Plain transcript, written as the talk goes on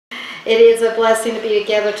It is a blessing to be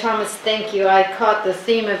together. Thomas, thank you. I caught the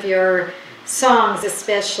theme of your songs,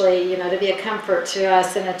 especially, to be a comfort to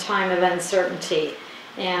us in a time of uncertainty.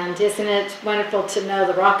 And isn't it wonderful to know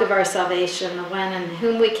the rock of our salvation, the one in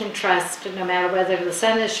whom we can trust, no matter whether the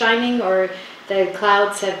sun is shining or the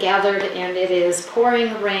clouds have gathered and it is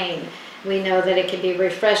pouring rain. We know that it can be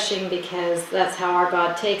refreshing because that's how our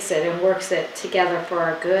God takes it and works it together for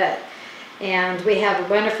our good. And we have a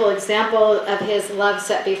wonderful example of His love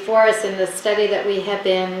set before us in the study that we have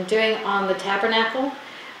been doing on the Tabernacle.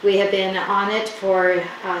 We have been on it for,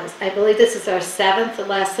 I believe this is our 7th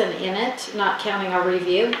lesson in it, not counting our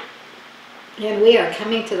review. And we are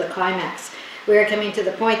coming to the climax. We are coming to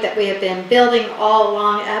the point that we have been building all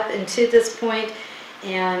along up into this point.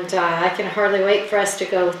 And I can hardly wait for us to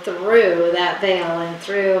go through that veil and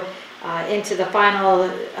through into the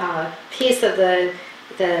final piece of the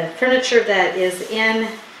furniture that is in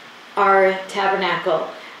our tabernacle.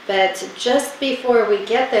 But just before we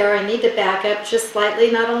get there, I need to back up just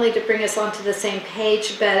slightly, not only to bring us onto the same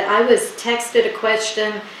page, but I was texted a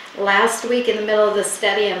question last week in the middle of the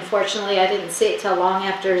study. Unfortunately, I didn't see it till long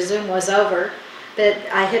after Zoom was over. But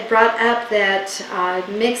I had brought up that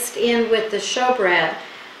mixed in with the showbread,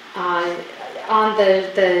 on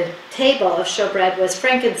the table of showbread was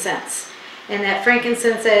frankincense. And that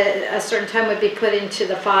frankincense at a certain time would be put into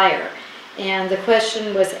the fire. And the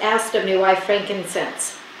question was asked of me, why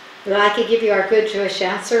frankincense? Well, I could give you our good Jewish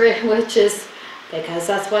answer, which is because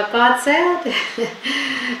that's what God said.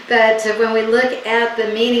 But when we look at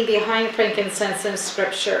the meaning behind frankincense in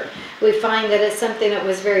Scripture, we find that it's something that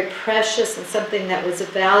was very precious and something that was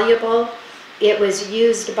valuable. It was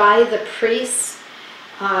used by the priests.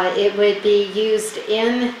 It would be used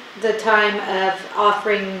in the time of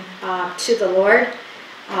offering to the Lord.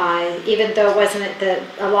 Even though it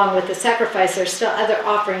wasn't along with the sacrifice, there's still other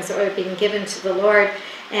offerings that were being given to the Lord.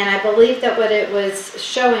 And I believe that what it was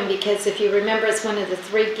showing, because if you remember, it's one of the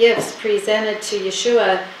 3 gifts presented to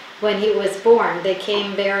Yeshua when he was born. They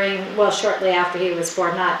came bearing, well, shortly after he was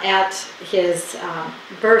born, not at his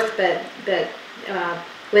birth, but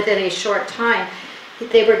within a short time.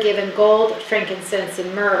 They were given gold, frankincense,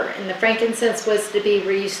 and myrrh. And the frankincense was to be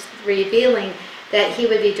revealing that he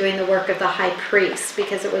would be doing the work of the high priest,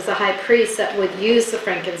 because it was the high priest that would use the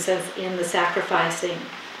frankincense in the sacrificing.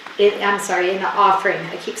 In the offering.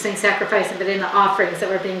 I keep saying sacrificing, but in the offerings that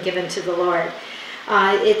were being given to the Lord.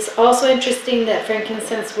 It's also interesting that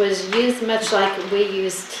frankincense was used much like we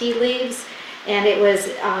use tea leaves, and it was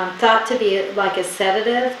thought to be like a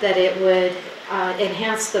sedative, that it would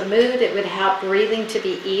enhance the mood, it would help breathing to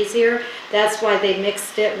be easier. That's why they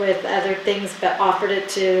mixed it with other things, but offered it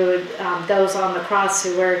to those on the cross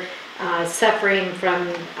who were suffering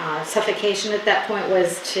from suffocation at that point,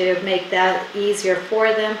 was to make that easier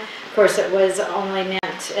for them. Of course, it was only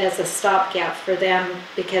meant as a stopgap for them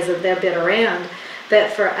because of their bitter end.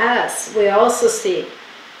 But for us, we also see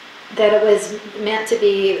that it was meant to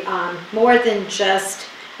be more than just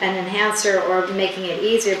an enhancer or making it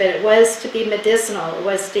easier, but it was to be medicinal. It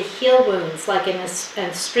was to heal wounds, like an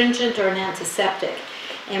astringent or an antiseptic.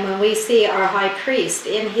 And when we see our high priest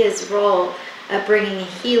in his role of bringing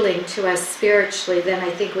healing to us spiritually, then I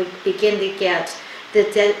think we begin to get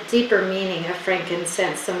the deeper meaning of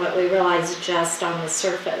frankincense than what we realize just on the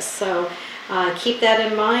surface. So keep that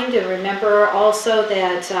in mind, and remember also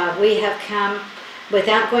that we have come,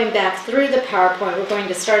 without going back through the PowerPoint, we're going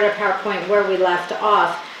to start our PowerPoint where we left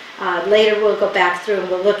off. Later we'll go back through and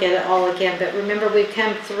we'll look at it all again, but remember we've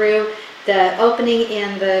come through the opening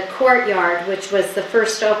in the courtyard, which was the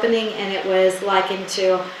first opening, and it was likened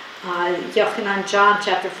to Yochanan John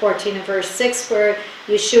chapter 14 and verse 6, where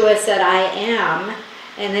Yeshua said, I am,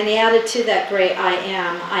 and then he added to that great I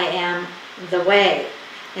am the way.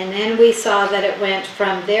 And then we saw that it went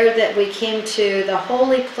from there, that we came to the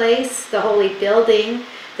holy place, the holy building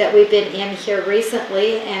that we've been in here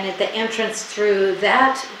recently, and at the entrance through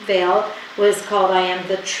that veil was called I am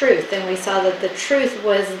the truth. And we saw that the truth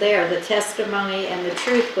was there, the testimony and the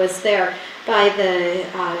truth was there by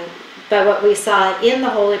what we saw in the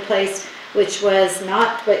holy place, which was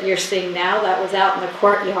not what you're seeing now. That was out in the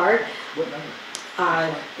courtyard. What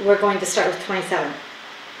number? We're going to start with 27.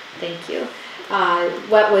 Thank you.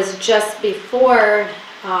 What was just before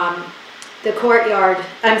the courtyard,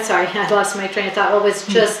 I'm sorry, I lost my train of thought. What was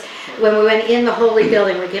just when we went in the holy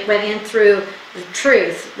building, we went in through the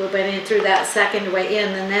truth, we went in through that second way in,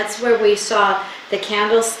 and that's where we saw the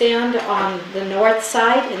candle stand on the north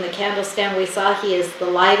side. In the candle stand we saw he is the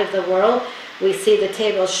light of the world. We see the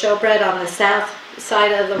table showbread on the south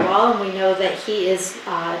side of the wall, and we know that he is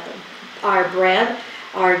our bread.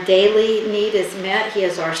 Our daily need is met. He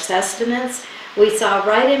is our sustenance. we saw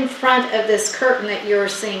right in front of this curtain that you're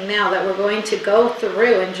seeing now, that we're going to go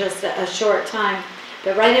through in just a short time,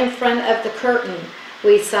 but right in front of the curtain,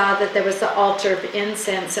 we saw that there was the altar of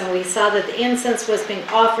incense, and we saw that the incense was being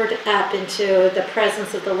offered up into the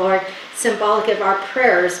presence of the Lord, symbolic of our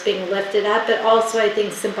prayers being lifted up, but also I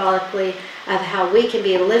think symbolically of how we can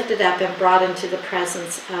be lifted up and brought into the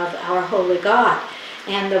presence of our holy God.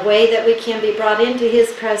 And the way that we can be brought into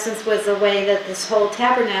his presence was the way that this whole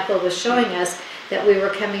tabernacle was showing us, that we were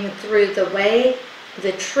coming through the way,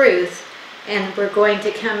 the truth, and we're going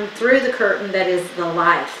to come through the curtain that is the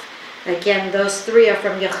life. Again, those three are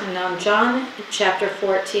from Yochanan John, chapter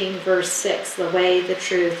 14, verse 6, the way, the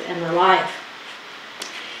truth, and the life.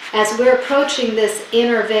 As we're approaching this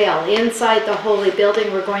inner veil inside the holy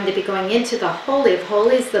building, we're going to be going into the Holy of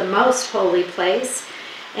Holies, the most holy place.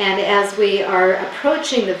 And as we are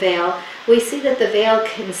approaching the veil, we see that the veil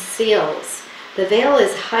conceals. The veil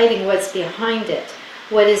is hiding what's behind it.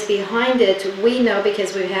 What is behind it, we know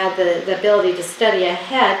because we've had the ability to study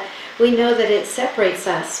ahead, we know that it separates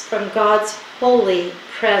us from God's holy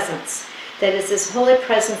presence. That is this holy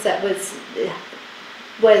presence that was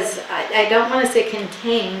I don't want to say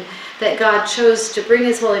contained, but God chose to bring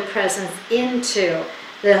his holy presence into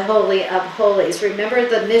the Holy of Holies. Remember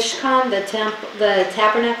the Mishkan, the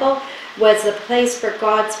tabernacle, was the place for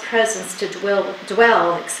God's presence to dwell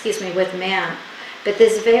with man. But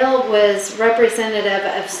this veil was representative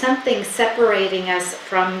of something separating us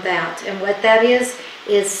from that. And what that is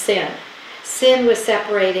sin. Sin was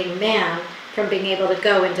separating man from being able to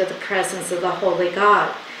go into the presence of the holy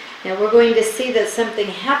God. Now we're going to see that something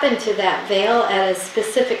happened to that veil at a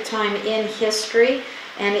specific time in history,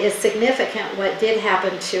 and is significant what did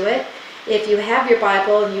happen to it. If you have your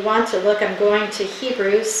Bible and you want to look, I'm going to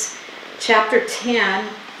Hebrews chapter 10,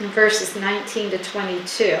 verses 19 to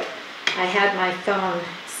 22. I had my phone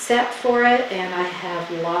set for it and I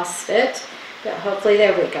have lost it, but hopefully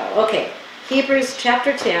there we go. Okay, Hebrews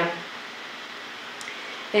chapter 10.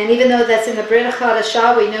 And even though that's in the Brit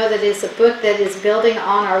Hadashah, we know that it's a book that is building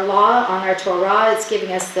on our law, on our Torah. It's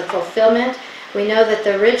giving us the fulfillment. We know that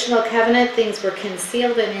the original covenant, things were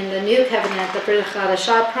concealed, and in the new covenant, the Brit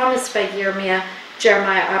Hadashah, promised by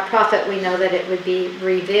Jeremiah, our prophet, we know that it would be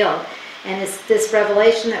revealed. And it's this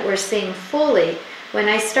revelation that we're seeing fully. When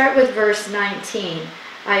I start with verse 19,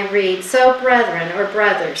 I read, "So brethren," or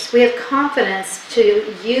brothers, "we have confidence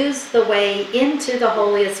to use the way into the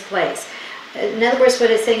holiest place." In other words, what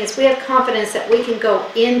it's saying is we have confidence that we can go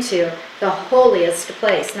into the holiest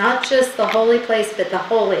place. Not just the holy place, but the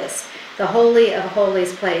holiest. The Holy of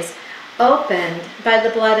Holies place, opened by the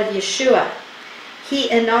blood of Yeshua.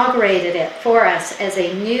 He inaugurated it for us as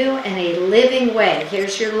a new and a living way.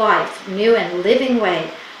 Here's your life, new and living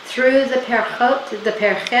way, through the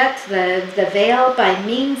the veil, by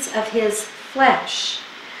means of his flesh.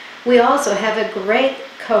 We also have a great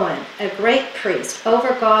Cohen, a great priest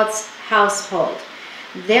over God's household.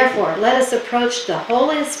 Therefore, let us approach the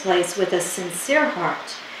holiest place with a sincere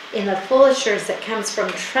heart, in the full assurance that comes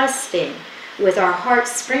from trusting, with our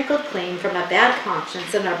hearts sprinkled clean from a bad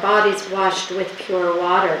conscience and our bodies washed with pure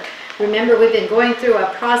water. Remember, we've been going through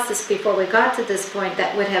a process before we got to this point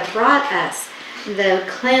that would have brought us the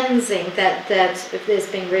cleansing that is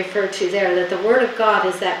being referred to there, that the Word of God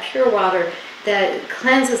is that pure water that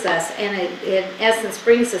cleanses us and it, in essence,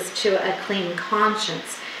 brings us to a clean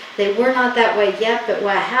conscience. They were not that way yet, but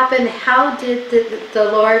what happened, how did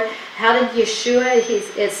the Lord, how did Yeshua,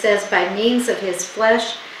 it says by means of his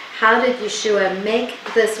flesh, how did Yeshua make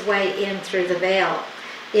this way in through the veil?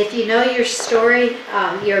 If you know your story,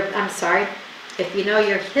 if you know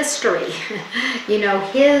your history, you know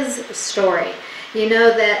his story. You know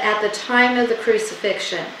that at the time of the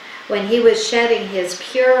crucifixion, when he was shedding his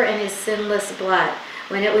pure and his sinless blood,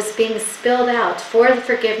 when it was being spilled out for the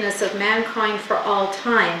forgiveness of mankind for all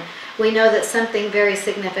time, we know that something very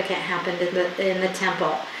significant happened in the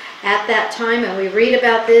temple. At that time, and we read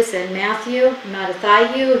about this in Matthew,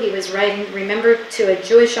 he was writing, remember, to a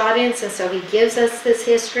Jewish audience, and so he gives us this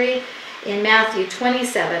history in Matthew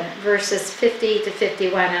 27, verses 50 to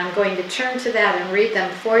 51. I'm going to turn to that and read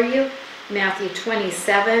them for you. Matthew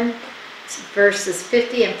 27, verses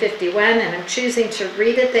 50 and 51, and I'm choosing to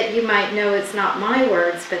read it that you might know it's not my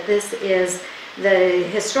words, but this is the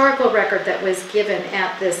historical record that was given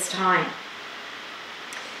at this time.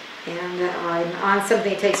 And I'm on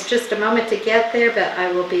something, it takes just a moment to get there, but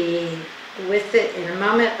I will be with it in a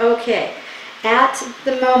moment. Okay, at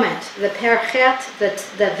the moment, the perchet,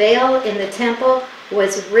 the veil in the temple,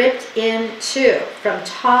 was ripped in two from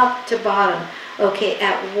top to bottom. Okay,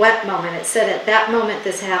 at what moment? It said at that moment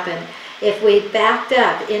this happened. If we backed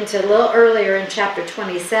up into a little earlier in chapter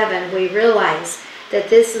 27, we realize that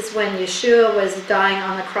this is when Yeshua was dying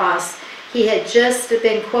on the cross. He had just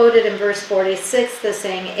been quoted in verse 46, the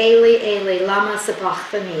saying, Eli, Eli, lama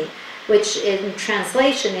sabachthani, which in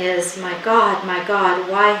translation is, my God,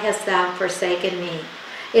 why hast thou forsaken me?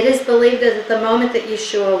 It is believed that at the moment that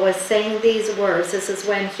Yeshua was saying these words, this is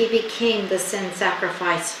when he became the sin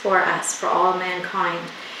sacrifice for us, for all mankind.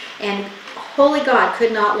 And holy God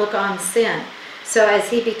could not look on sin. So as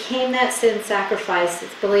he became that sin sacrifice,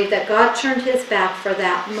 it's believed that God turned his back for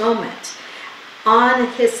that moment on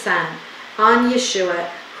his son, on Yeshua,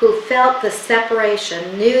 who felt the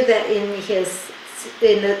separation, knew that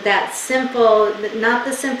that simple, not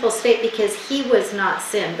the simple state because he was not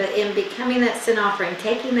sin, but in becoming that sin offering,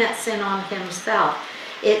 taking that sin on himself,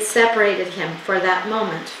 it separated him for that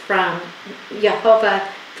moment from Jehovah,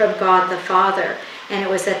 from God the Father. And it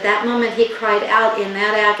was at that moment he cried out in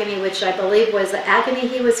that agony, which I believe was the agony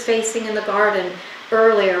he was facing in the garden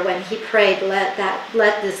earlier when he prayed, let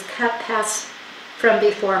this cup pass from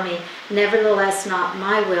before me. Nevertheless, not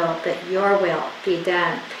my will, but your will be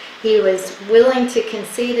done. He was willing to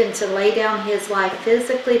concede and to lay down his life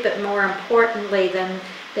physically, but more importantly than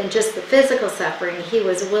just the physical suffering, he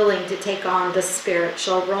was willing to take on the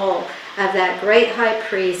spiritual role of that great high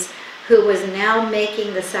priest who was now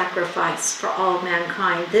making the sacrifice for all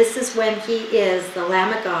mankind. This is when he is the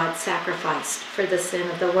Lamb of God sacrificed for the sin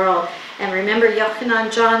of the world. And remember,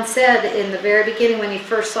 Yochanan John said in the very beginning when he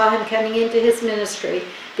first saw him coming into his ministry,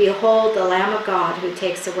 behold the Lamb of God who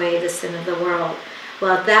takes away the sin of the world.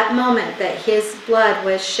 Well, at that moment that his blood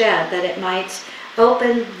was shed, that it might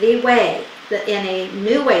open the way, in a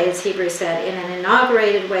new way, as Hebrews said, in an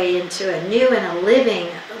inaugurated way into a new and a living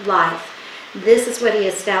life. This is what he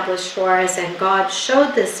established for us, and God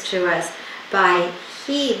showed this to us by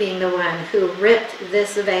he being the one who ripped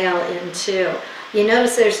this veil in two. You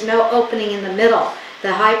notice there's no opening in the middle.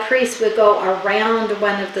 The high priest would go around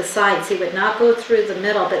one of the sides. He would not go through the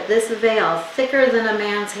middle, but this veil, thicker than a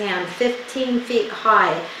man's hand, 15 feet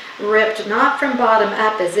high, ripped not from bottom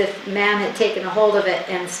up as if man had taken a hold of it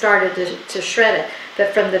and started to shred it,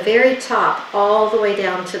 but from the very top all the way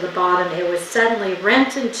down to the bottom. It was suddenly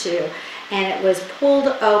rent in two, and it was pulled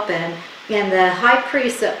open, and the high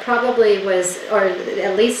priest that probably was, or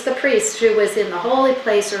at least the priest who was in the holy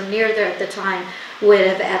place or near there at the time, would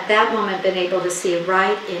have at that moment been able to see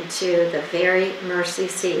right into the very mercy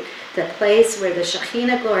seat, the place where the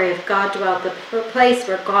Shekinah glory of God dwelt, the place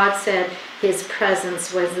where God said his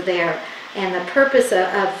presence was there. And the purpose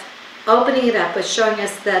of opening it up was showing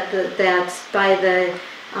us that by the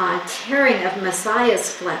tearing of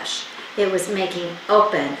Messiah's flesh, it was making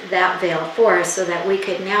open that veil for us so that we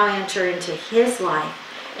could now enter into his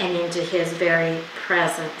life and into his very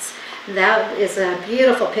presence. That is a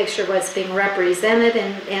beautiful picture of what's being represented,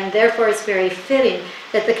 and therefore it's very fitting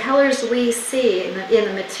that the colors we see in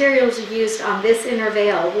the materials used on this inner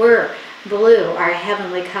veil were blue, our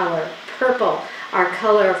heavenly color, purple, our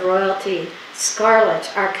color of royalty,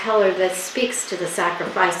 scarlet, our color that speaks to the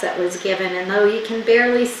sacrifice that was given. And though you can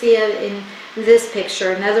barely see it in this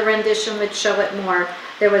picture, another rendition would show it more,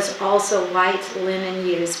 there was also white linen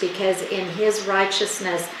used, because in his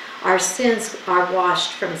righteousness our sins are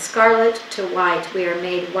washed from scarlet to white. We are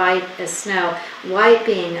made white as snow. White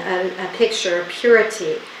being a picture of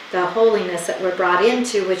purity, the holiness that we're brought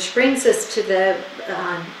into, which brings us to the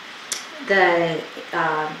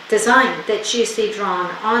design that you see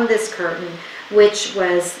drawn on this curtain, which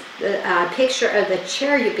was a picture of the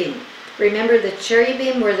cherubim. Remember, the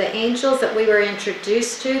cherubim were the angels that we were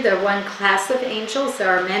introduced to. They're one class of angels.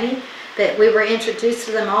 There are many. But we were introduced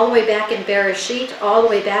to them all the way back in Bereshit, all the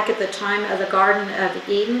way back at the time of the Garden of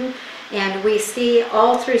Eden. And we see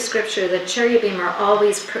all through Scripture the cherubim are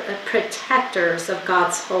always protectors of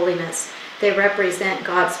God's holiness. They represent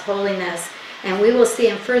God's holiness. And we will see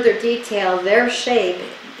in further detail their shape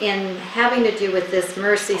in having to do with this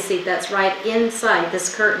mercy seat that's right inside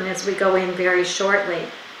this curtain as we go in very shortly.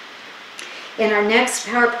 In our next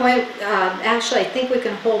PowerPoint, actually I think we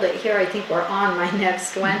can hold it here. I think we're on my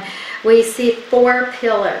next one. We see 4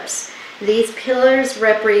 pillars. These pillars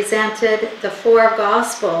represented the 4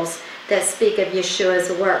 Gospels that speak of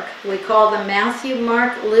Yeshua's work. We call them Matthew,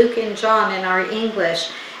 Mark, Luke, and John in our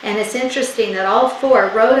English. And it's interesting that all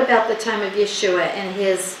 4 wrote about the time of Yeshua and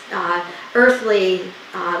his earthly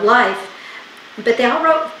life, but they all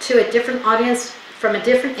wrote to a different audience from a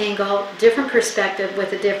different angle, different perspective,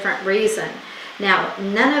 with a different reason. Now,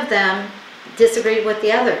 none of them disagreed with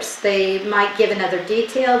the others. They might give another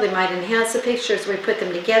detail, they might enhance the pictures. We put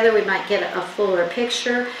them together, we might get a fuller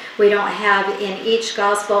picture. We don't have in each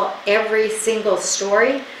gospel every single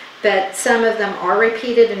story, but some of them are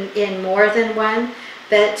repeated in more than one.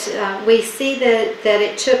 But we see that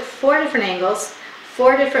it took 4 different angles,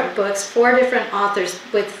 4 different books, 4 different authors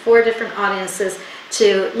with 4 different audiences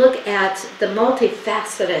to look at the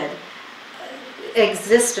multifaceted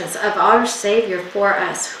existence of our Savior for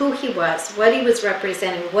us, who he was, what he was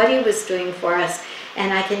representing, what he was doing for us.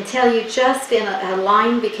 And I can tell you just in a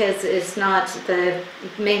line, because it's not the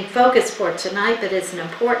main focus for tonight, but it's an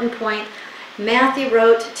important point. Matthew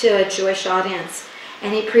wrote to a Jewish audience,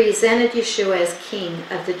 and he presented Yeshua as King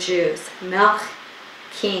of the Jews, Melch,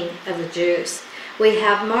 King of the Jews. We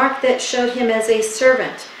have Mark that showed him as a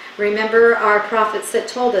servant. Remember our prophets that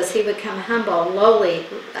told us he would come humble, lowly,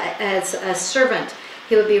 as a servant.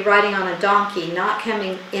 He would be riding on a donkey, not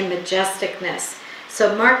coming in majesticness.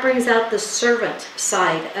 So Mark brings out the servant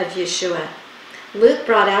side of Yeshua. Luke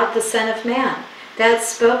brought out the Son of Man. That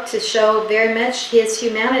spoke to show very much his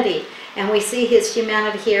humanity. And we see his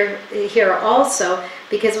humanity here also,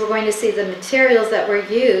 because we're going to see the materials that were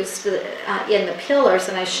used in the pillars,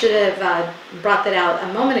 and I should have brought that out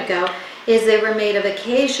a moment ago, is they were made of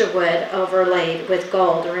acacia wood overlaid with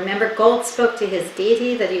gold. Remember, gold spoke to his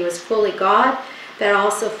deity, that he was fully God, but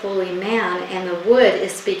also fully man, and the wood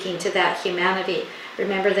is speaking to that humanity.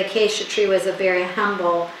 Remember, the acacia tree was a very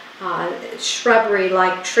humble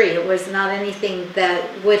shrubbery-like tree. It was not anything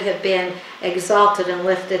that would have been exalted and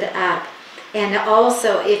lifted up. And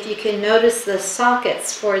also, if you can notice, the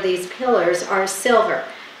sockets for these pillars are silver.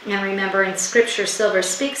 And remember, in Scripture, silver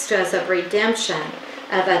speaks to us of redemption,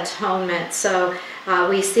 of atonement. So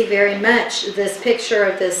we see very much this picture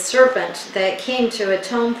of this servant that came to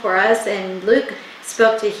atone for us, and Luke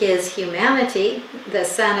spoke to his humanity. The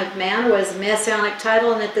Son of Man was a messianic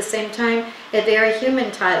title, and at the same time a very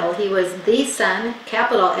human title. He was the Son,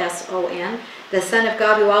 capital S-O-N, the Son of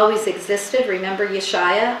God who always existed. Remember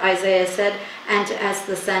Yeshaya, Isaiah said, and to us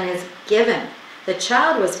the Son is given. The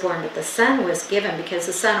child was born, but the Son was given, because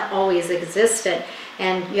the Son always existed.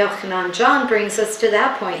 And Yochanan John brings us to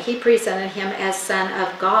that point. He presented him as Son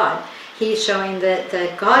of God. He's showing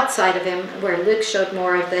the God side of him, where Luke showed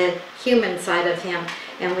more of the human side of him.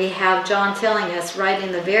 And we have John telling us right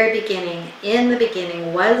in the very beginning, in the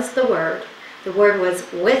beginning was the Word. The Word was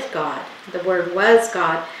with God. The Word was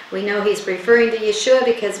God. We know he's referring to Yeshua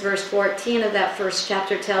because verse 14 of that first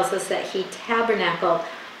chapter tells us that he tabernacled,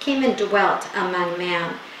 came and dwelt among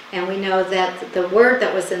man. And we know that the Word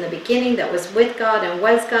that was in the beginning, that was with God and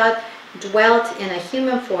was God, dwelt in a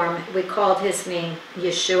human form. We called his name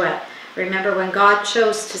Yeshua. Remember, when God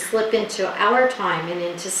chose to slip into our time and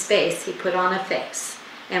into space, he put on a face,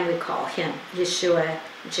 and we call him Yeshua,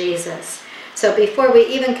 Jesus. So before we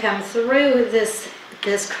even come through this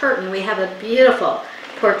curtain, we have a beautiful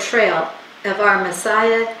portrayal of our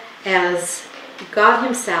Messiah as God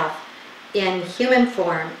himself in human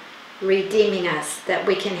form, redeeming us, that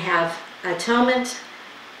we can have atonement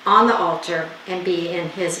on the altar and be in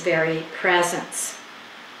his very presence.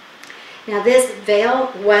 Now, this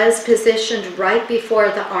veil was positioned right before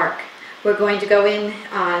the ark. We're going to go in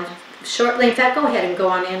shortly. In fact, go ahead and go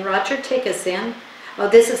on in, Roger. Take us in. Oh,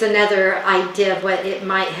 this is another idea of what it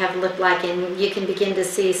might have looked like, and you can begin to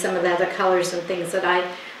see some of the other colors and things that I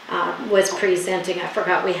was presenting. I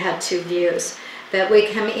forgot we had 2 views. But we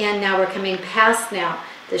come in now, we're coming past now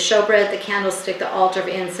the showbread, the candlestick, the altar of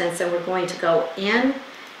incense, and we're going to go in.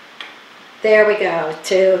 There we go,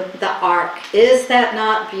 to the ark. Is that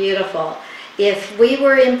not beautiful? If we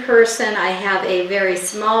were in person, I have a very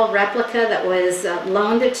small replica that was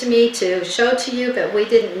loaned to me to show to you, but we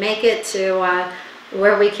didn't make it to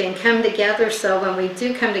where we can come together. So when we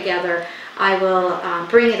do come together, I will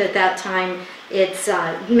bring it at that time. It's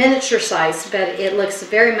miniature size, but it looks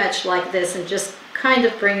very much like this and just kind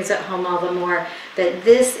of brings it home all the more. But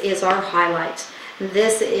this is our highlight.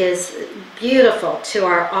 This is beautiful to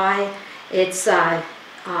our eye. It's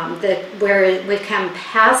where we've come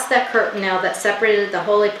past that curtain now that separated the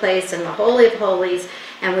holy place and the Holy of Holies,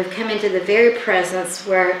 and we've come into the very presence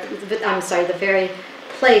where, the very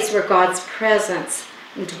place where God's presence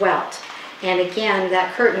dwelt. And again,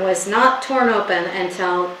 that curtain was not torn open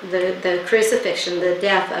until the crucifixion, the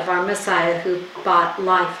death of our Messiah, who bought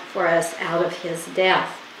life for us out of his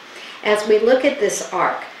death. As we look at this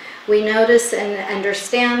ark, we notice and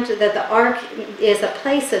understand that the ark is a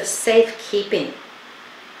place of safekeeping.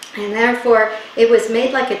 And therefore, it was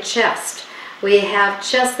made like a chest. We have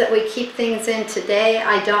chests that we keep things in today.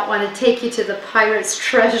 I don't want to take you to the pirate's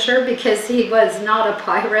treasure because he was not a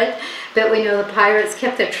pirate, but we know the pirates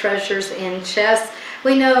kept their treasures in chests.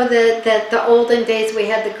 We know that the olden days we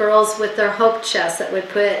had the girls with their hope chests that would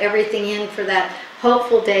put everything in for that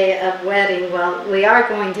hopeful day of wedding. Well, we are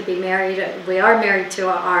going to be married. We are married to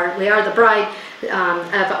we are the bride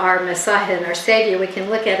of our Messiah and our Savior. We can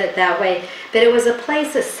look at it that way. But it was a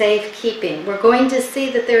place of safekeeping. We're going to see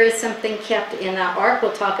that there is something kept in that ark.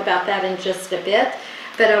 We'll talk about that in just a bit.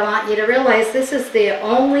 But I want you to realize this is the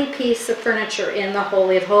only piece of furniture in the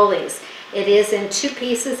Holy of Holies. It is in two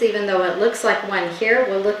pieces, even though it looks like one here.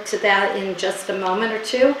 We'll look to that in just a moment or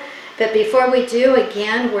two. But before we do,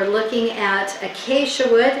 again, we're looking at acacia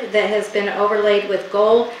wood that has been overlaid with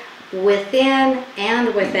gold within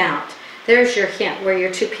and without. There's your hint where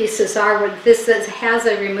your two pieces are. This has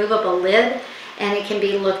a removable lid, and it can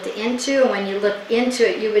be looked into. And when you look into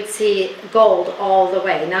it, you would see gold all the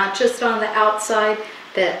way, not just on the outside,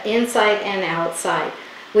 but inside and outside.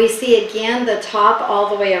 We see again the top all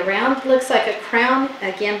the way around. Looks like a crown,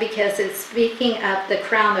 again, because it's speaking of the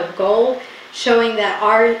crown of gold, showing that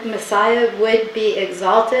our Messiah would be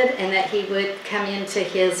exalted and that he would come into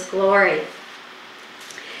his glory.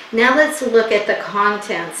 Now let's look at the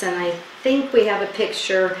contents, and I think we have a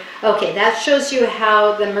picture. Okay, that shows you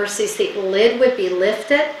how the mercy seat lid would be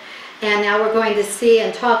lifted. And now we're going to see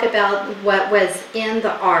and talk about what was in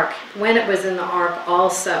the ark, when it was in the ark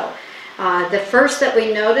also. The first that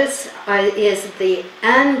we notice is the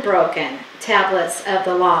unbroken tablets of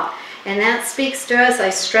the law. And that speaks to us, I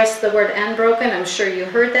stress the word unbroken, I'm sure you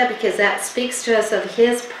heard that, because that speaks to us of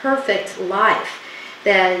his perfect life.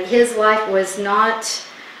 That his life was not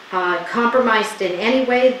compromised in any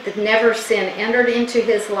way, that never sin entered into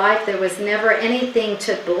his life. There was never anything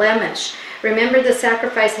to blemish. Remember, the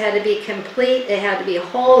sacrifice had to be complete, it had to be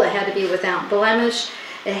whole, it had to be without blemish,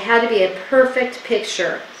 it had to be a perfect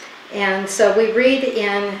picture. And so we read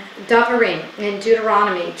in Devarim, in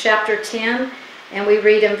Deuteronomy chapter 10, and we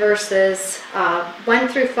read in verses 1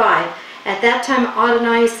 through 5. At that time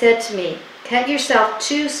Adonai said to me, cut yourself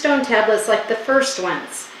 2 stone tablets like the first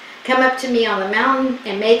ones. Come up to me on the mountain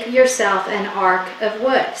and make yourself an ark of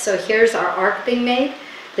wood. So here's our ark being made.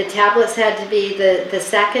 The tablets had to be the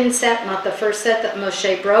second set, not the first set that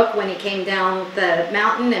Moshe broke when he came down the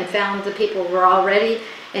mountain and found the people were already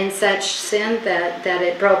in such sin that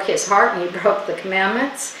it broke his heart, and he broke the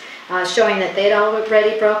commandments, showing that they'd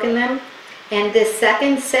already broken them. And this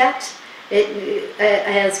second set,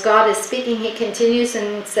 as God is speaking, he continues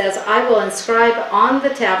and says, I will inscribe on the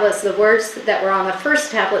tablets the words that were on the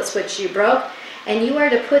first tablets which you broke, and you are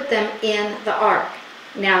to put them in the ark.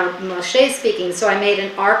 Now Moshe is speaking, so I made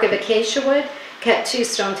an ark of acacia wood, cut 2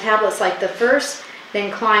 stone tablets like the first,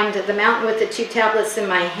 then climbed the mountain with the 2 tablets in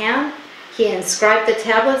my hand. He inscribed the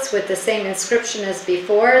tablets with the same inscription as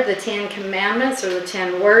before, the 10 commandments, or the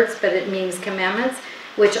 10 words, but it means commandments,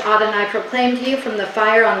 which Adonai proclaimed to you from the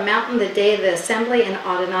fire on the mountain the day of the assembly, and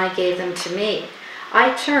Adonai gave them to me.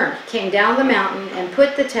 I turned, came down the mountain, and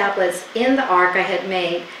put the tablets in the ark I had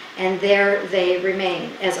made, and there they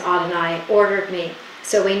remain, as Adonai ordered me.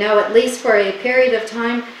 So we know, at least for a period of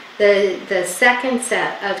time, the second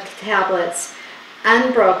set of tablets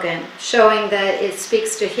unbroken, showing that it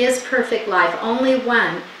speaks to his perfect life. Only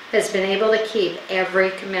one has been able to keep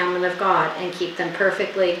every commandment of God and keep them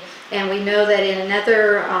perfectly. And we know that in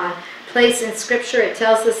another place in Scripture it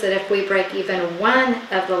tells us that if we break even one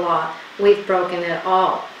of the law, we've broken it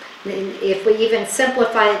all. If we even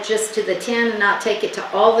simplify it just to the 10 and not take it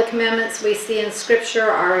to all the commandments we see in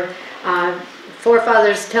Scripture, our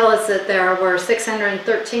forefathers tell us that there were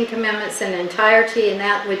 613 commandments in entirety, and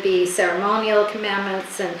that would be ceremonial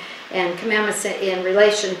commandments and commandments in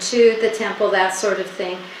relation to the temple, that sort of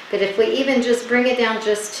thing. But if we even just bring it down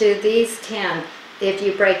just to these 10, if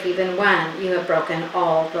you break even one, you have broken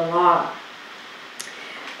all the law.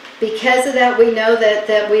 Because of that, we know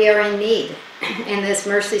that we are in need, and this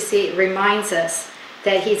mercy seat reminds us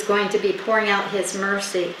that he's going to be pouring out his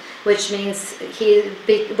mercy, which means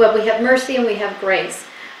we have mercy and we have grace.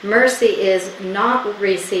 Mercy is not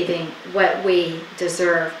receiving what we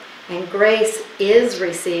deserve, and grace is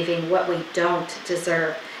receiving what we don't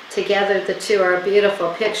deserve. Together, the two are a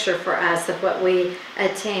beautiful picture for us of what we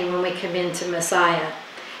attain when we come into Messiah.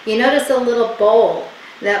 You notice a little bowl.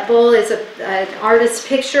 That bowl is an artist's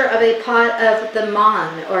picture of a pot of the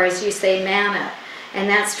man, or as you say, manna. And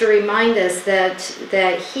that's to remind us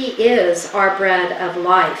that he is our bread of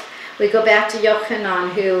life. We go back to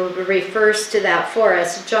Yochanan, who refers to that for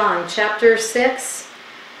us. John chapter 6,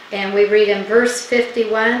 and we read in verse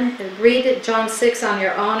 51. Read John 6 on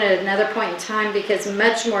your own at another point in time, because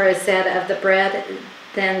much more is said of the bread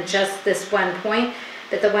than just this one point.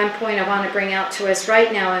 But the one point I want to bring out to us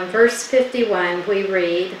right now, in verse 51, we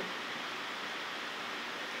read,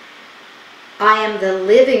 I am the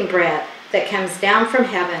living bread that comes down from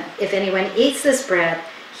heaven. If anyone eats this bread,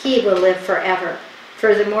 he will live forever.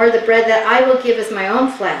 Furthermore, the bread that I will give is my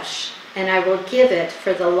own flesh, and I will give it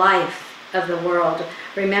for the life of the world.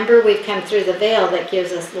 Remember, we've come through the veil that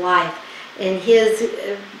gives us life. In his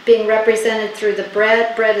being represented through the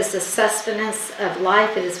bread, bread is the sustenance of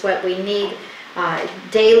life. It is what we need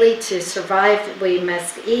daily to survive. We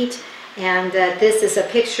must eat. And this is a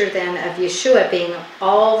picture then of Yeshua being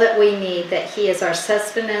all that we need, that he is our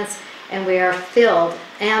sustenance, and we are filled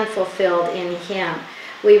and fulfilled in him.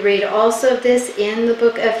 We read also of this in the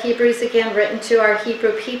book of Hebrews, again, written to our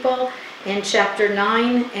Hebrew people. In chapter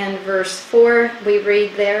 9 and verse 4, we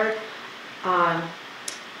read there,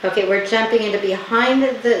 okay, we're jumping into behind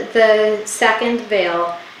the second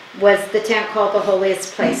veil was the tent called the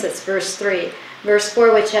holiest place. It's verse 3. Verse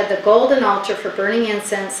 4, which had the golden altar for burning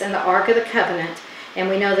incense and the ark of the covenant. And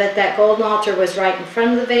we know that that golden altar was right in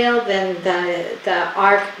front of the veil, then the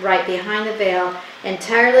ark right behind the veil,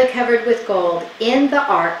 entirely covered with gold. In the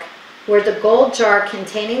ark were the gold jar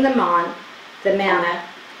containing the manna,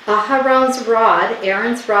 Aharon's rod,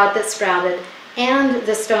 Aaron's rod that sprouted, and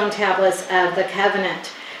the stone tablets of the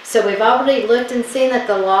covenant. So we've already looked and seen that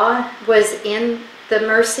the law was in the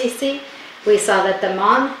mercy seat. We saw that the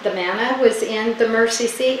manna was in the mercy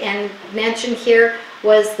seat, and mentioned here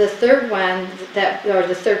was the third one, or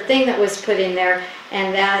the third thing that was put in there,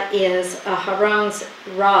 and that is Aharon's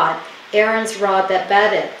rod, Aaron's rod that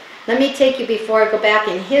budded. Let me take you, before I go back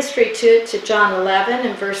in history, to John 11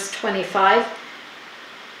 and verse 25.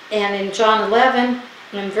 And in John 11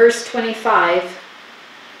 and verse 25,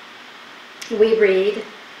 we read,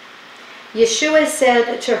 Yeshua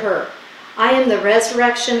said to her, I am the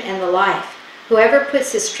resurrection and the life. Whoever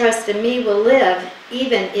puts his trust in me will live,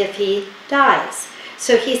 even if he dies.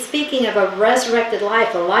 So he's speaking of a resurrected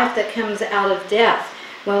life, a life that comes out of death.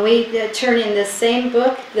 When we turn in this same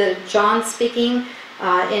book, John speaking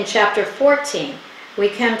in chapter 14, we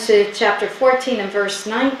come to chapter 14 and verse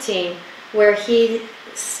 19, where he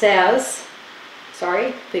says,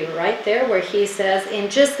 be right there, where he says, in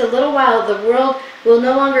just a little while the world will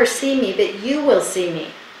no longer see me, but you will see me.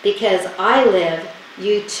 Because I live,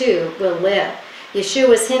 you too will live. Yeshua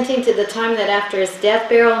was hinting to the time that after his death,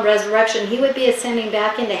 burial, and resurrection, he would be ascending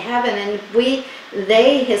back into heaven, and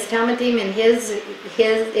his Talmudim in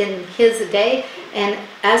his day, and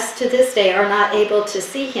us to this day, are not able to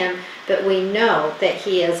see him, but we know that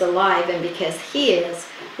he is alive, and because he is,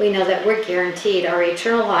 we know that we're guaranteed our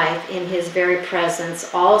eternal life in his very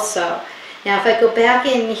presence also. Now, if I go back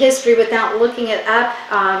in history without looking it up,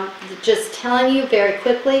 just telling you very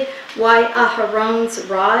quickly why Aharon's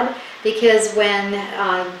rod, because when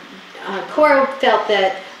Korah felt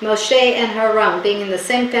that Moshe and Aaron, being in the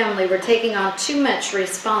same family, were taking on too much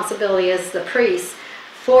responsibility as the priests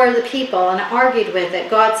for the people and argued with it,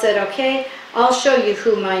 God said, okay, I'll show you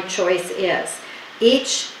who my choice is.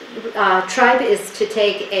 Each tribe is to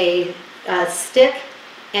take a stick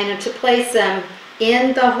and to place them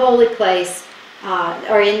in the holy place,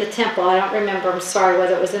 or in the temple. I don't remember, I'm sorry,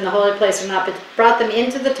 whether it was in the holy place or not, but brought them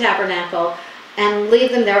into the tabernacle and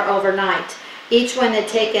leave them there overnight. Each one had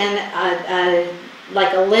taken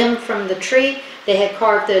like a limb from the tree. They had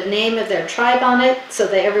carved the name of their tribe on it so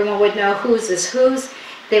that everyone would know whose is whose.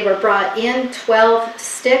 They were brought in, 12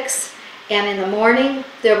 sticks, and in the morning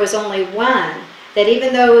there was only one, that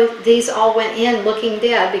even though these all went in looking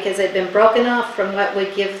dead because they'd been broken off from what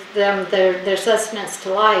would give them their sustenance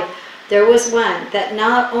to life, there was one that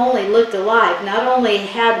not only looked alive, not only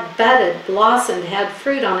had budded, blossomed, had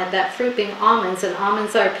fruit on it, that fruit being almonds, and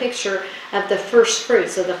almonds are a picture of the first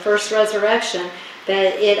fruits of the first resurrection, but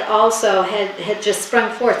it also had just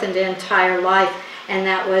sprung forth into entire life, and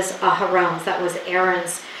that was Aharon's, that was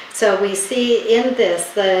Aaron's. So we see in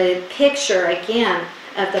this the picture again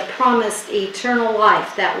of the promised eternal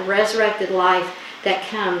life, that resurrected life that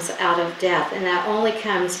comes out of death, and that only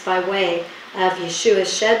comes by way of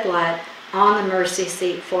Yeshua's shed blood on the mercy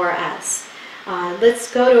seat for us.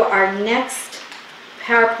 Let's go to our next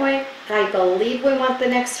PowerPoint. I believe we want the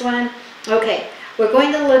next one. Okay, we're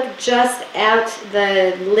going to look just at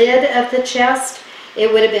the lid of the chest.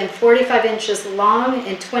 It would have been 45 inches long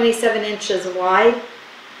and 27 inches wide.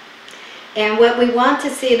 And what we want to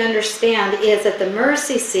see and understand is that the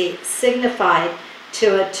mercy seat signified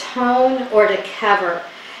to atone or to cover.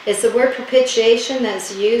 It's the word propitiation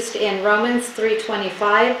that's used in Romans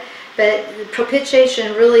 3:25, but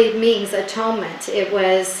propitiation really means atonement. It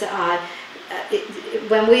was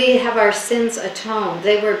when we have our sins atoned,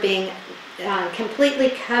 they were being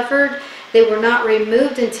completely covered. They were not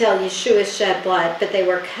removed until Yeshua shed blood, but they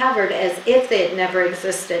were covered as if they had never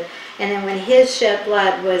existed. And then when his shed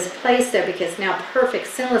blood was placed there, because now perfect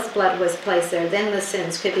sinless blood was placed there, then the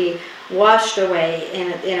sins could be washed away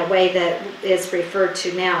in a way that is referred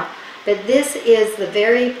to now. But this is the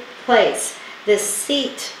very place, the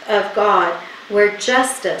seat of God, where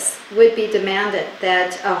justice would be demanded,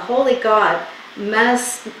 that a holy God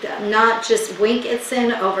must not just wink at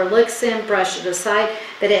sin, overlook sin, brush it aside,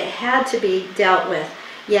 but it had to be dealt with.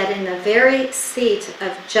 Yet in the very seat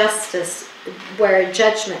of justice, where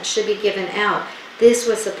judgment should be given out, this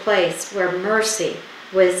was the place where mercy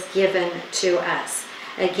was given to us.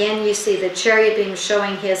 Again, you see the cherubim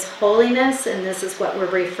showing his holiness, and this is what we're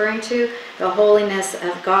referring to, the holiness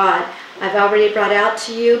of God. I've already brought out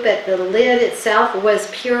to you, but the lid itself was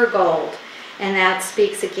pure gold, and that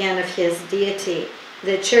speaks again of his deity.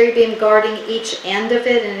 The cherubim guarding each end of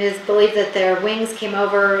it, and it is believed that their wings came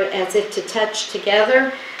over as if to touch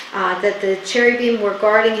together, that the cherubim were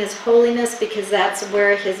guarding his holiness because that's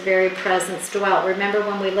where his very presence dwelt. Remember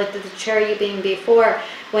when we looked at the cherubim before,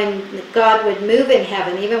 when God would move in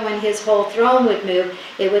heaven, even when his whole throne would move,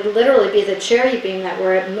 it would literally be the cherubim that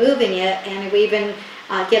were moving it. And we even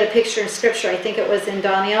get a picture in scripture, I think it was in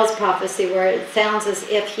Daniel's prophecy, where it sounds as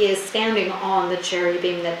if he is standing on the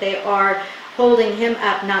cherubim, that they are holding him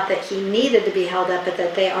up, not that he needed to be held up, but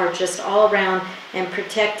that they are just all around and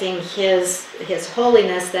protecting his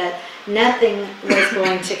holiness, that nothing was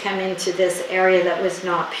going to come into this area that was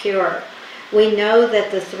not pure. We know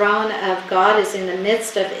that the throne of God is in the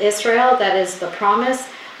midst of Israel. That is the promise.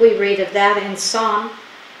 We read of that in Psalm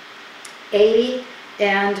 80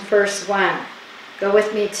 and verse 1. Go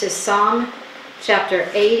with me to Psalm chapter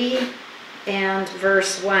 80 and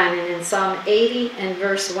verse 1. And in Psalm 80 and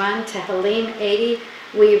verse 1, Tehillim 80,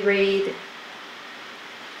 we read,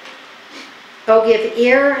 O give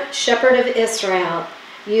ear, shepherd of Israel,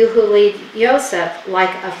 you who lead Joseph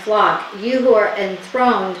like a flock, you who are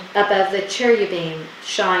enthroned above the cherubim,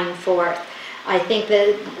 shine forth. I think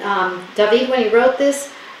that David, when he wrote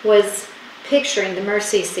this, was picturing the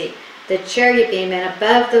mercy seat, the cherubim, and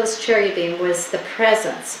above those cherubim was the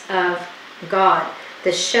presence of God,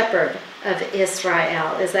 the shepherd of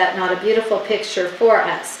Israel. Is that not a beautiful picture for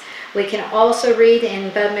us? We can also read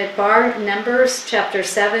in Bamidbar, Numbers chapter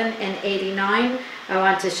 7 and 89. I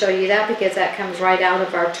want to show you that because that comes right out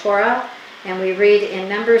of our Torah. And we read in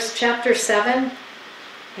Numbers chapter 7,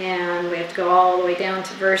 and we have to go all the way down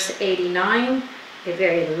to verse 89, a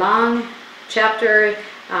very long chapter.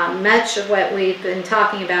 Much of what we've been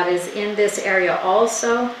talking about is in this area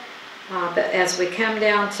also. But as we come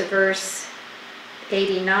down to verse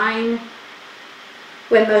 89,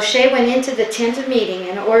 when Moshe went into the tent of meeting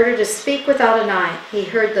in order to speak with Adonai, he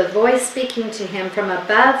heard the voice speaking to him from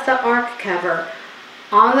above the ark cover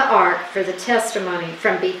on the ark for the testimony,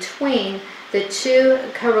 from between the two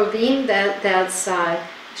cherubim, that's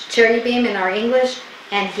cherubim in our English,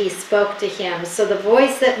 and he spoke to him. So the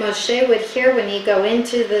voice that Moshe would hear when he go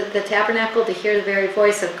into the tabernacle to hear the very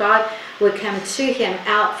voice of God would come to him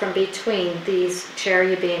out from between these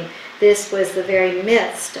cherubim. This was the very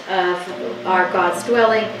midst of our God's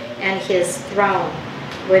dwelling, and his throne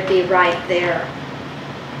would be right there.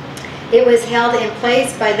 It was held in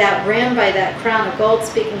place by that rim, by that crown of gold,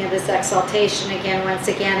 speaking of his exaltation again, once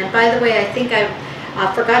again. And by the way, I think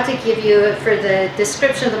I forgot to give you, for the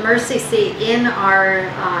description of the mercy seat in our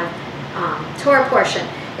Torah portion,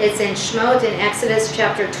 it's in Shemot in Exodus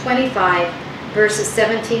chapter 25, verses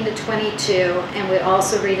 17 to 22, and we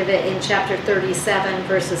also read of it in chapter 37,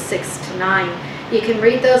 verses 6 to 9. You can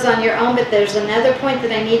read those on your own, but there's another point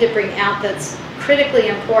that I need to bring out that's critically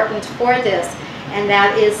important for this, and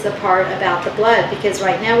that is the part about the blood, because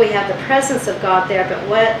right now we have the presence of God there, but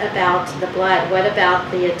what about the blood? What about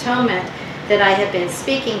the atonement that I have been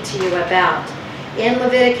speaking to you about? In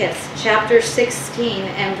Leviticus chapter 16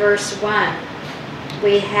 and verse 1,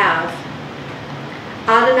 we have,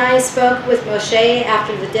 Adonai spoke with Moshe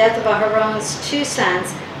after the death of Aharon's two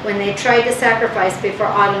sons when they tried to sacrifice before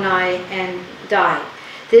Adonai and died.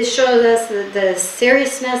 This shows us the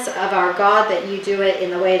seriousness of our God, that you do it in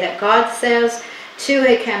the way that God says. Two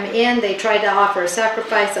had come in, they tried to offer a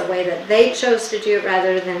sacrifice a way that they chose to do it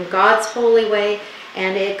rather than God's holy way,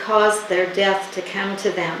 and it caused their death to come to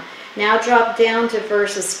them. Now drop down to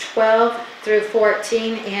verses 12 through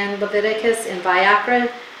 14 in Leviticus in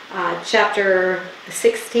Vayakra, chapter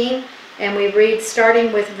 16, and we read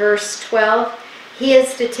starting with verse 12. He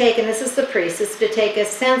is to take, and this is the priest, is to take a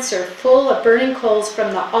censer full of burning coals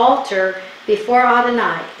from the altar before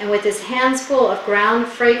Adonai, and with his hands full of ground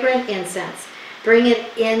fragrant incense, bring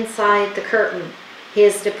it inside the curtain. He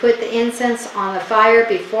is to put the incense on the fire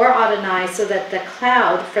before Adonai, so that the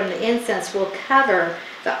cloud from the incense will cover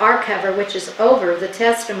the ark cover which is over the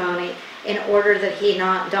testimony, in order that he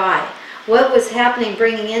not die. What was happening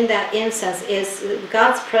bringing in that incense is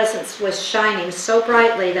God's presence was shining so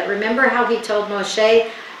brightly that, remember how he told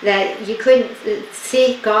Moshe that you couldn't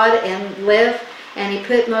see God and live? And he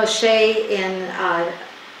put Moshe in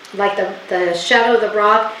like the shadow of the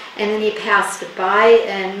rock, and then he passed by,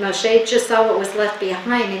 and Moshe just saw what was left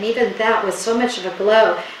behind, and even that was so much of a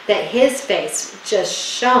glow that his face just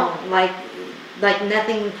shone like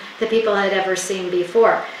nothing the people had ever seen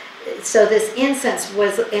before. So this incense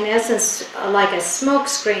was in essence like a smoke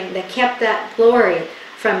screen that kept that glory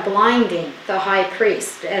from blinding the high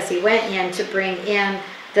priest as he went in to bring in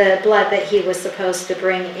the blood that he was supposed to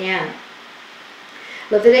bring in.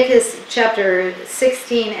 Leviticus chapter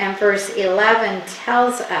 16 and verse 11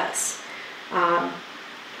 tells us,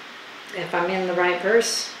 if I'm in the right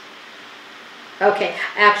verse, okay,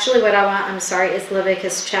 actually what I want, I'm sorry, is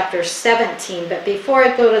Leviticus chapter 17, but before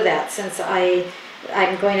I go to that, since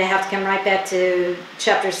I'm going to have to come right back to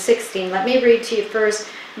chapter 16. Let me read to you first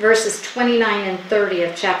verses 29 and 30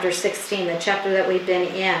 of chapter 16, the chapter that we've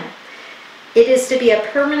been in. It is to be a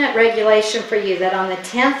permanent regulation for you that on the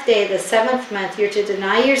 10th day of the 7th month you're to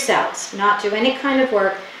deny yourselves, not do any kind of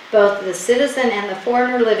work, both the citizen and the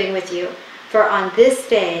foreigner living with you. For on this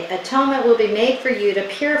day atonement will be made for you to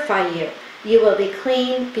purify you. You will be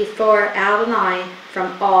clean before Adonai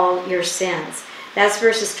from all your sins. That's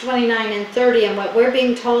verses 29 and 30, and what we're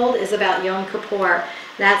being told is about Yom Kippur.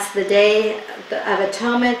 That's the day of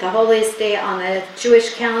atonement, the holiest day on the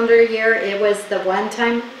Jewish calendar year. It was the one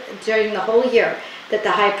time during the whole year that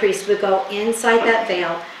the high priest would go inside that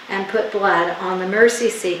veil and put blood on the mercy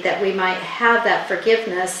seat, that we might have that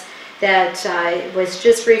forgiveness that was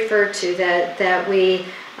just referred to, that we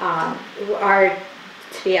are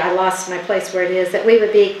to be, I lost my place where it is, that we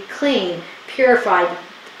would be clean, purified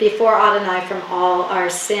before Adonai from all our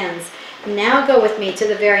sins. Now go with me to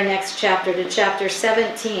the very next chapter, to chapter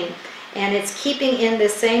 17, and it's keeping in the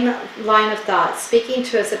same line of thought, speaking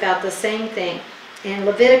to us about the same thing. In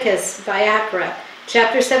Leviticus, Vayakra,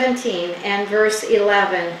 chapter 17 and verse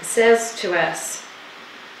 11 says to us,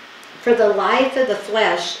 "For the life of the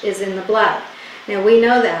flesh is in the blood." Now we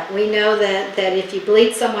know that. We know that if you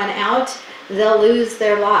bleed someone out, they'll lose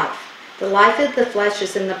their life. The life of the flesh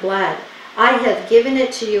is in the blood. I have given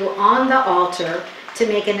it to you on the altar to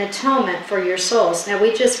make an atonement for your souls. Now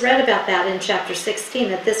we just read about that in chapter 16,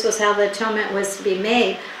 that this was how the atonement was to be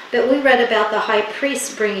made. But we read about the high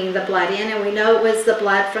priest bringing the blood in, and we know it was the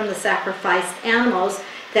blood from the sacrificed animals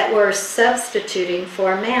that were substituting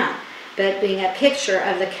for man, but being a picture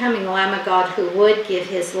of the coming Lamb of God who would give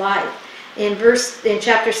his life. In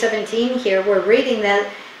chapter 17 here, we're reading that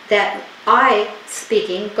God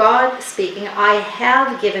speaking, I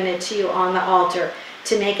have given it to you on the altar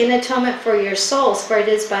to make an atonement for your souls, for it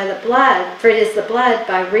is the blood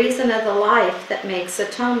by reason of the life that makes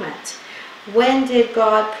atonement. When did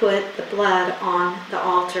God put the blood on the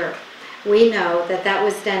altar? We know that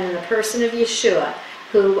was done in the person of Yeshua,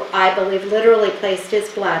 who I believe literally placed his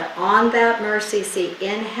blood on that mercy seat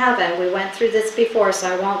in heaven. We went through this before,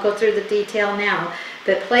 so I won't go through the detail now,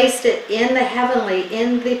 but placed it in the heavenly,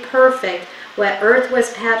 in the perfect, what earth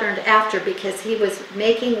was patterned after, because he was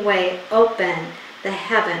making way, open the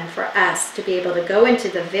heaven for us to be able to go into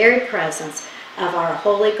the very presence of our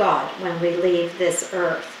holy God when we leave this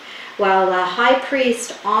earth. While the high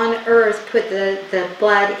priest on earth put the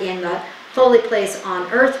blood in the holy place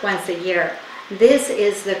on earth once a year, this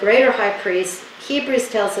is the greater high priest. Hebrews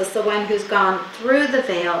tells us the one who's gone through the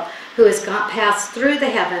veil, who has passed through the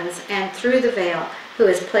heavens and through the veil, who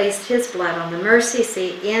has placed his blood on the mercy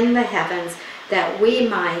seat in the heavens, that we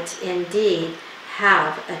might indeed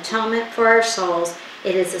have atonement for our souls.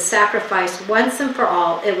 It is a sacrifice once and for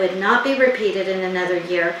all. It would not be repeated in another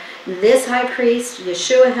year. This high priest,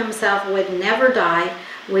 Yeshua himself, would never die.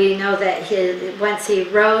 We know that once he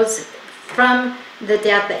rose from the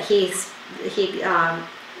death that he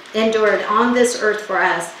endured on this earth for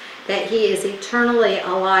us, that he is eternally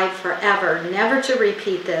alive forever, never to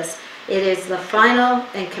repeat this. It is the final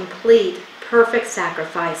and complete, perfect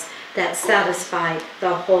sacrifice that satisfied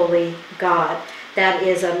the holy God. That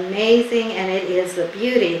is amazing, and it is the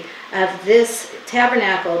beauty of this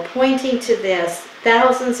tabernacle, pointing to this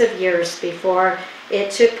thousands of years before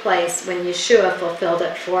it took place, when Yeshua fulfilled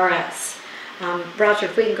it for us. Roger,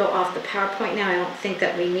 if we can go off the PowerPoint now. I don't think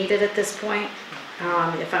that we need it at this point.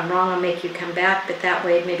 If I'm wrong, I'll make you come back, but that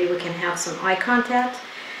way maybe we can have some eye contact.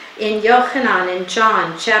 In Yochanan, in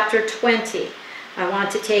John, chapter 20, I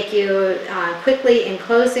want to take you quickly in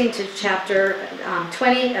closing to chapter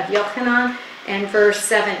 20 of Yochanan and verse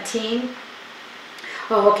 17.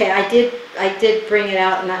 Oh, okay. I did bring it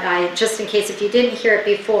out, and I just in case if you didn't hear it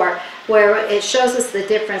before, where it shows us the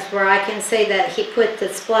difference. Where I can say that He put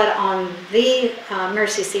this blood on the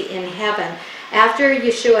mercy seat in heaven after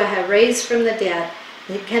Yeshua had raised from the dead.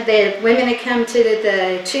 The women had come to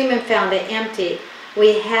the tomb and found it empty.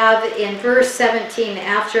 We have in verse 17,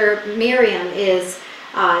 after Miriam is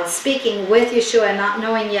speaking with Yeshua, not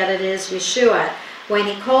knowing yet it is Yeshua, when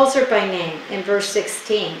he calls her by name in verse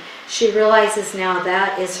 16, she realizes now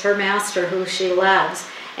that is her master who she loves.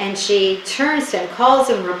 And she turns to him, calls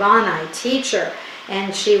him Rabboni, teacher,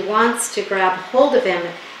 and she wants to grab hold of him.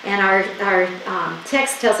 And our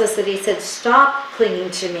text tells us that he said, stop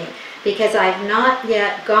clinging to me, because I've not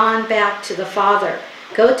yet gone back to the Father.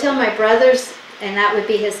 Go tell my brothers, and that would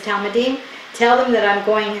be his Talmudim, tell them that I'm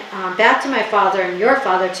going back to my Father and your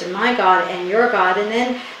Father, to my God and your God. And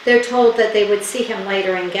then they're told that they would see him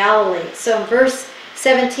later in Galilee. So in verse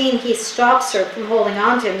 17, he stops her from holding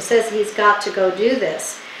on to him, says he's got to go do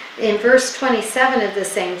this. In verse 27 of the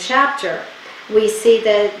same chapter, we see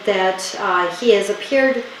that he has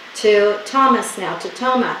appeared to Thomas now, to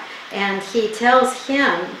Toma, and he tells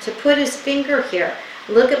him to put his finger here.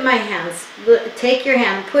 Look at my hands. Take your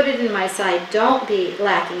hand, put it in my side. Don't be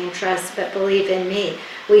lacking in trust, but believe in me.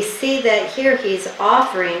 We see that here he's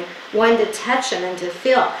offering one to touch him and to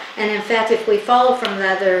feel. And in fact, if we follow from the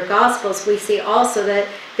other Gospels, we see also that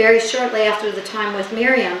very shortly after the time with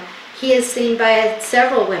Miriam, he is seen by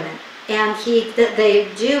several women. And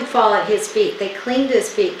they do fall at his feet. They cling to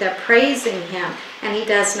his feet. They're praising him, and he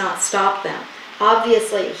does not stop them.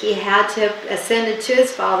 Obviously, he had to have ascended to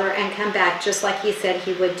his Father and come back just like he said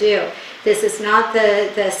he would do. This is not the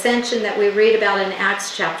ascension that we read about in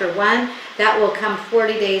Acts chapter 1. That will come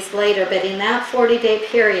 40 days later. But in that 40-day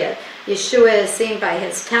period, Yeshua is seen by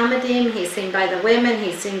his Talmudim, he's seen by the women,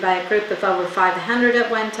 he's seen by a group of over 500 at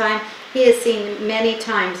one time. He is seen many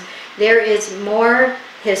times. There is more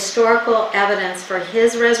historical evidence for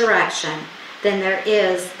his resurrection than there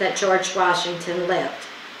is that George Washington lived.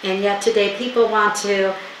 And yet today people want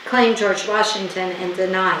to claim George Washington and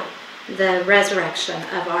deny the resurrection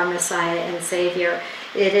of our Messiah and Savior.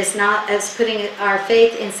 It is not as putting our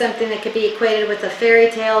faith in something that could be equated with a fairy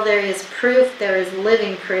tale. There is proof, there is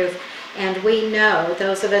living proof, and we know,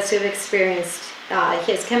 those of us who have experienced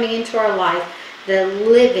his coming into our life, the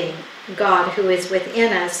living God who is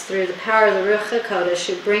within us through the power of the Ruach HaKodesh,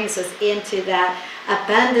 who brings us into that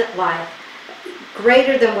abundant life,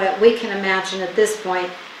 greater than what we can imagine at this point,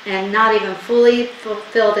 and not even fully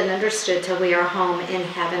fulfilled and understood till we are home in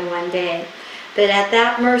heaven one day. But at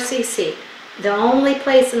that mercy seat, the only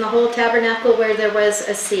place in the whole tabernacle where there was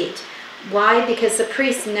a seat. Why? Because the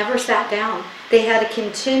priests never sat down. They had to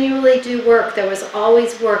continually do work. There was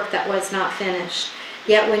always work that was not finished.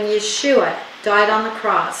 Yet when Yeshua died on the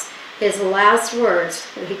cross, his last words,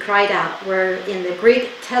 he cried out, were in the Greek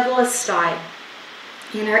tetelestai.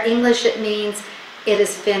 In our English it means, it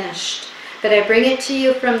is finished. But I bring it to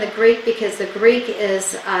you from the Greek because the Greek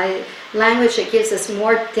is a language that gives us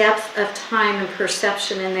more depth of time and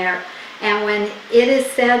perception in there. And when it is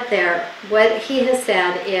said there, what he has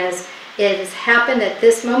said is, it has happened at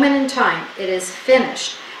this moment in time. It is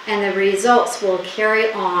finished. And the results will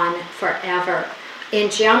carry on forever. In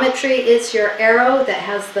geometry, it's your arrow that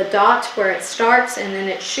has the dot where it starts and then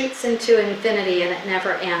it shoots into infinity and it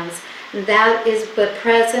never ends. That is the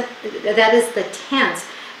present, that is the tense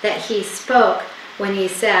that he spoke when he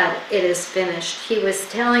said, it is finished. He was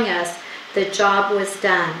telling us the job was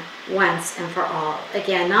done once and for all.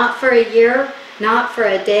 Again, not for a year, not for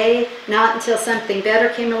a day, not until something better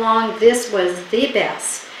came along. This was the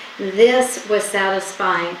best. This was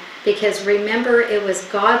satisfying because remember, it was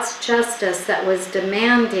God's justice that was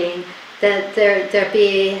demanding that there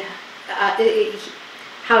be,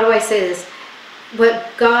 how do I say this? What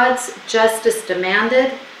God's justice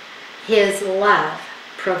demanded, his love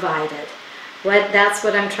provided. That's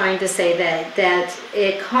what I'm trying to say, that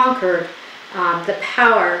it conquered the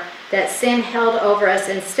power that sin held over us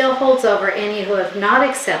and still holds over any who have not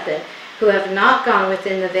accepted, who have not gone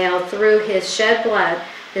within the veil through his shed blood.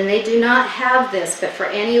 Then they do not have this, but for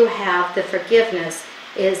any who have, the forgiveness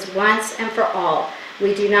is once and for all.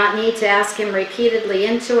 We do not need to ask him repeatedly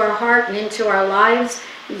into our heart and into our lives.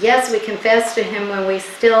 Yes, we confess to him when we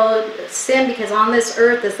still sin, because on this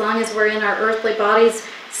earth, as long as we're in our earthly bodies,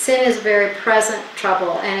 sin is very present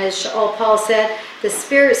trouble. And as Paul said, the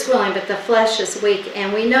spirit's willing, but the flesh is weak.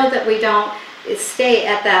 And we know that we don't stay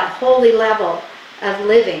at that holy level of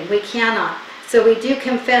living. We cannot. So we do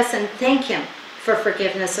confess and thank him for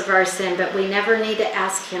forgiveness of our sin, but we never need to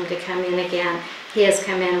ask him to come in again. He has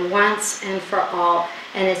come in once and for all,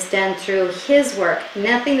 and it's done through his work.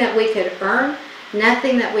 Nothing that we could earn,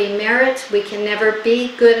 Nothing that we merit. We can never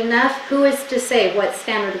be good enough. Who is to say what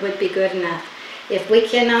standard would be good enough? If we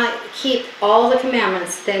cannot keep all the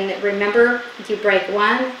commandments, then remember, you break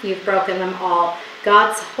one, you've broken them all.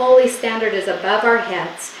 God's holy standard is above our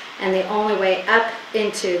heads, and the only way up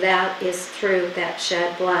into that is through that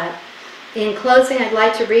shed blood. In closing, I'd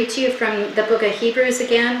like to read to you from the book of Hebrews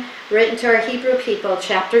again, written to our Hebrew people,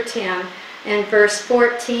 chapter 10, and verse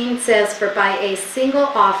 14 says, "For by a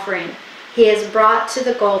single offering he has brought to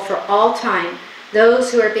the goal for all time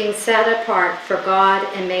those who are being set apart for God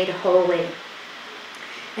and made holy."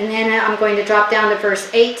 And then I'm going to drop down to verse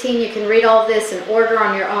 18. You can read all this in order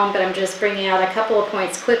on your own, but I'm just bringing out a couple of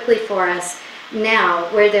points quickly for us. "Now,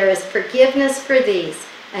 where there is forgiveness for these,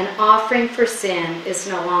 an offering for sin is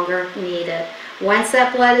no longer needed." Once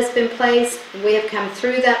that blood has been placed, we have come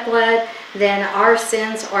through that blood, then our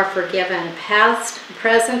sins are forgiven, past,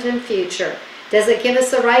 present, and future. Does it give us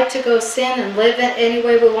the right to go sin and live it any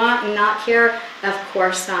way we want and not care? Of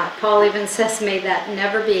course not. Paul even says, may that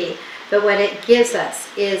never be. But what it gives us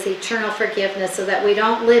is eternal forgiveness, so that we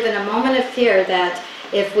don't live in a moment of fear that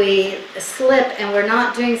if we slip and we're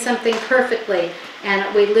not doing something perfectly and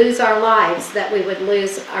we lose our lives, that we would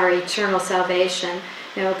lose our eternal salvation.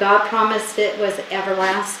 No, God promised it was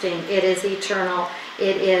everlasting. It is eternal.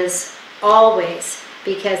 It is always,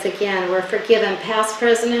 because again, we're forgiven past,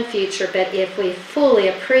 present, and future. But if we fully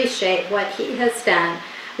appreciate what he has done,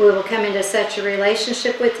 we will come into such a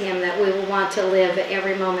relationship with him that we will want to live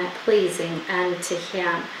every moment pleasing unto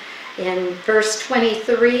him. In verse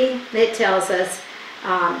 23, it tells us,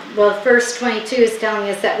 verse 22 is telling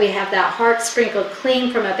us that we have that heart sprinkled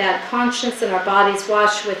clean from a bad conscience and our bodies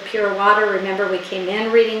washed with pure water. Remember, we came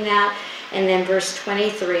in reading that. And then verse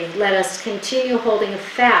 23, let us continue holding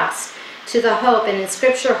fast to the hope. And in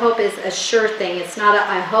Scripture, hope is a sure thing. It's not a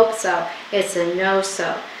I hope so. It's a know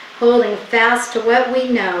so. Holding fast to what we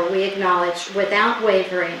know, we acknowledge without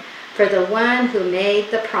wavering, for the one who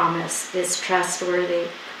made the promise is trustworthy.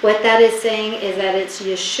 What that is saying is that it's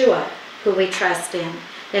Yeshua who we trust in.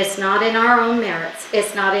 It's not in our own merits.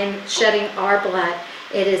 It's not in shedding our blood.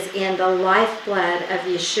 It is in the lifeblood of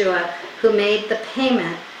Yeshua, who made the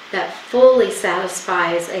payment that fully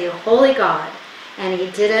satisfies a holy God, and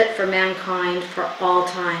he did it for mankind for all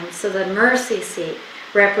time. So the mercy seat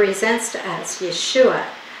represents to us Yeshua,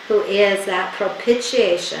 who is that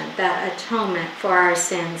propitiation, that atonement for our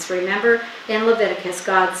sins. Remember, in Leviticus,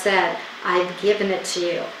 God said, I've given it to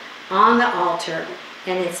you on the altar,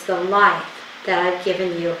 and it's the life that I've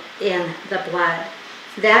given you in the blood.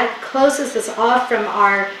 That closes us off from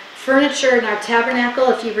our furniture in our tabernacle.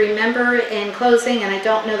 If you remember in closing, and I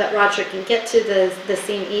don't know that Roger can get to the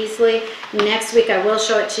scene easily, next week I will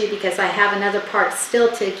show it to you because I have another part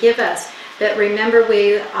still to give us. But remember,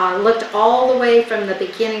 we looked all the way from the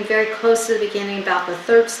beginning, very close to the beginning, about the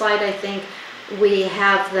third slide, I think. We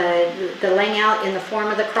have the laying out in the form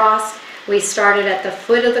of the cross. We started at the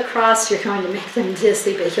foot of the cross. You're going to make them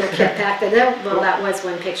dizzy, but you'll get back to that. Well, that was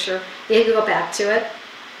one picture. You can go back to it.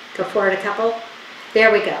 Go forward a couple.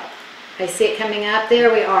 There we go. I see it coming up.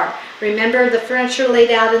 There we are. Remember the furniture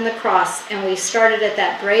laid out in the cross, and we started at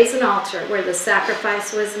that brazen altar where the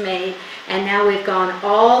sacrifice was made, and now we've gone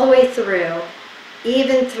all the way through,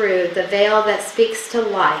 even through the veil that speaks to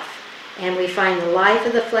life, and we find the life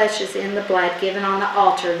of the flesh is in the blood given on the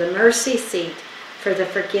altar, the mercy seat for the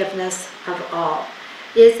forgiveness of all.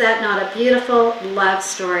 Is that not a beautiful love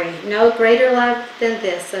story? No greater love than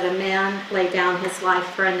this, that a man lay down his life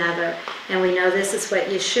for another. And we know this is what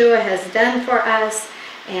Yeshua has done for us.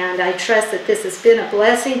 And I trust that this has been a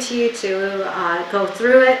blessing to you to go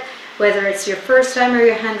through it. Whether it's your first time or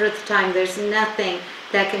your 100th time, there's nothing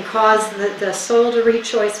that can cause the soul to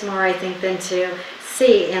rejoice more, I think, than to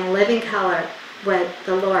see in living color what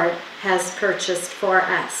the Lord has purchased for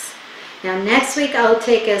us. Now next week I'll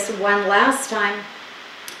take us one last time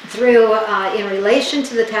through, in relation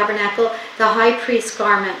to the tabernacle, the high priest's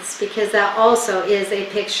garments, because that also is a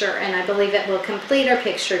picture, and I believe it will complete our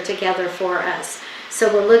picture together for us.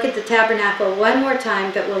 So we'll look at the tabernacle one more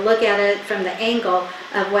time, but we'll look at it from the angle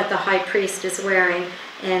of what the high priest is wearing,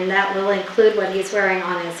 and that will include what he's wearing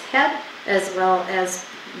on his head as well as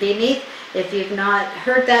beneath. If you've not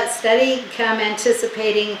heard that study, come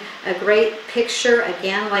anticipating a great picture,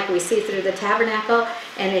 again, like we see through the tabernacle.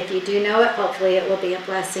 And if you do know it, hopefully it will be a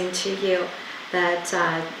blessing to you. But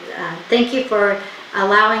thank you for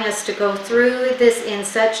allowing us to go through this in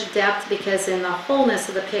such depth, because in the wholeness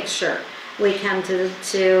of the picture, we come to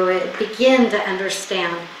begin to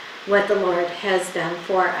understand what the Lord has done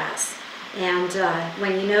for us. And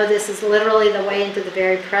when you know this is literally the way into the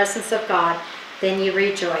very presence of God, then you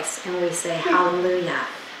rejoice, and we say hallelujah.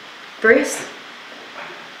 Bruce?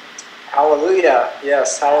 Hallelujah.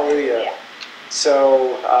 Yes, hallelujah.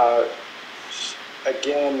 So,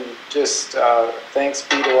 again, just thanks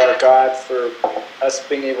be to our God for us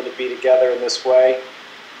being able to be together in this way.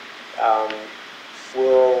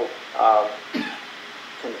 We'll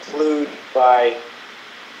conclude by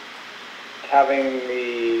having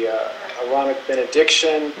the Aaronic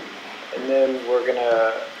benediction, and then we're going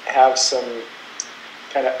to have some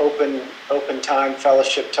kind of open time,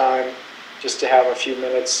 fellowship time, just to have a few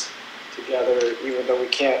minutes together, even though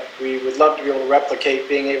we would love to be able to replicate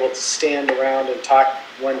being able to stand around and talk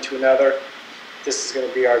one to another. This is going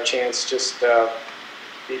to be our chance just to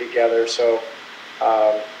be together. So,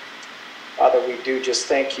 Father, we do just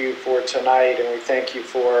thank you for tonight, and we thank you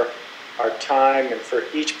for our time and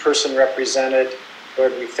for each person represented.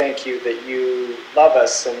 Lord, we thank you that you love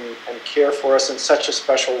us and care for us in such a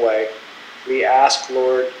special way. We ask,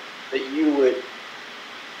 Lord, that you would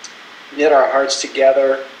knit our hearts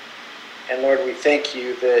together. And Lord, we thank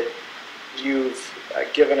you that you've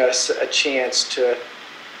given us a chance to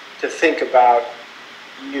think about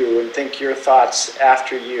you and think your thoughts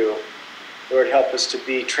after you. Lord, help us to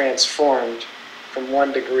be transformed from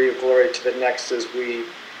one degree of glory to the next as we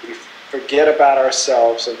forget about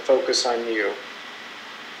ourselves and focus on you.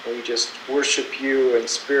 And we just worship you in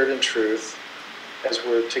spirit and truth as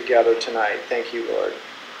we're together tonight. Thank you, Lord.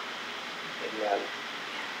 Amen.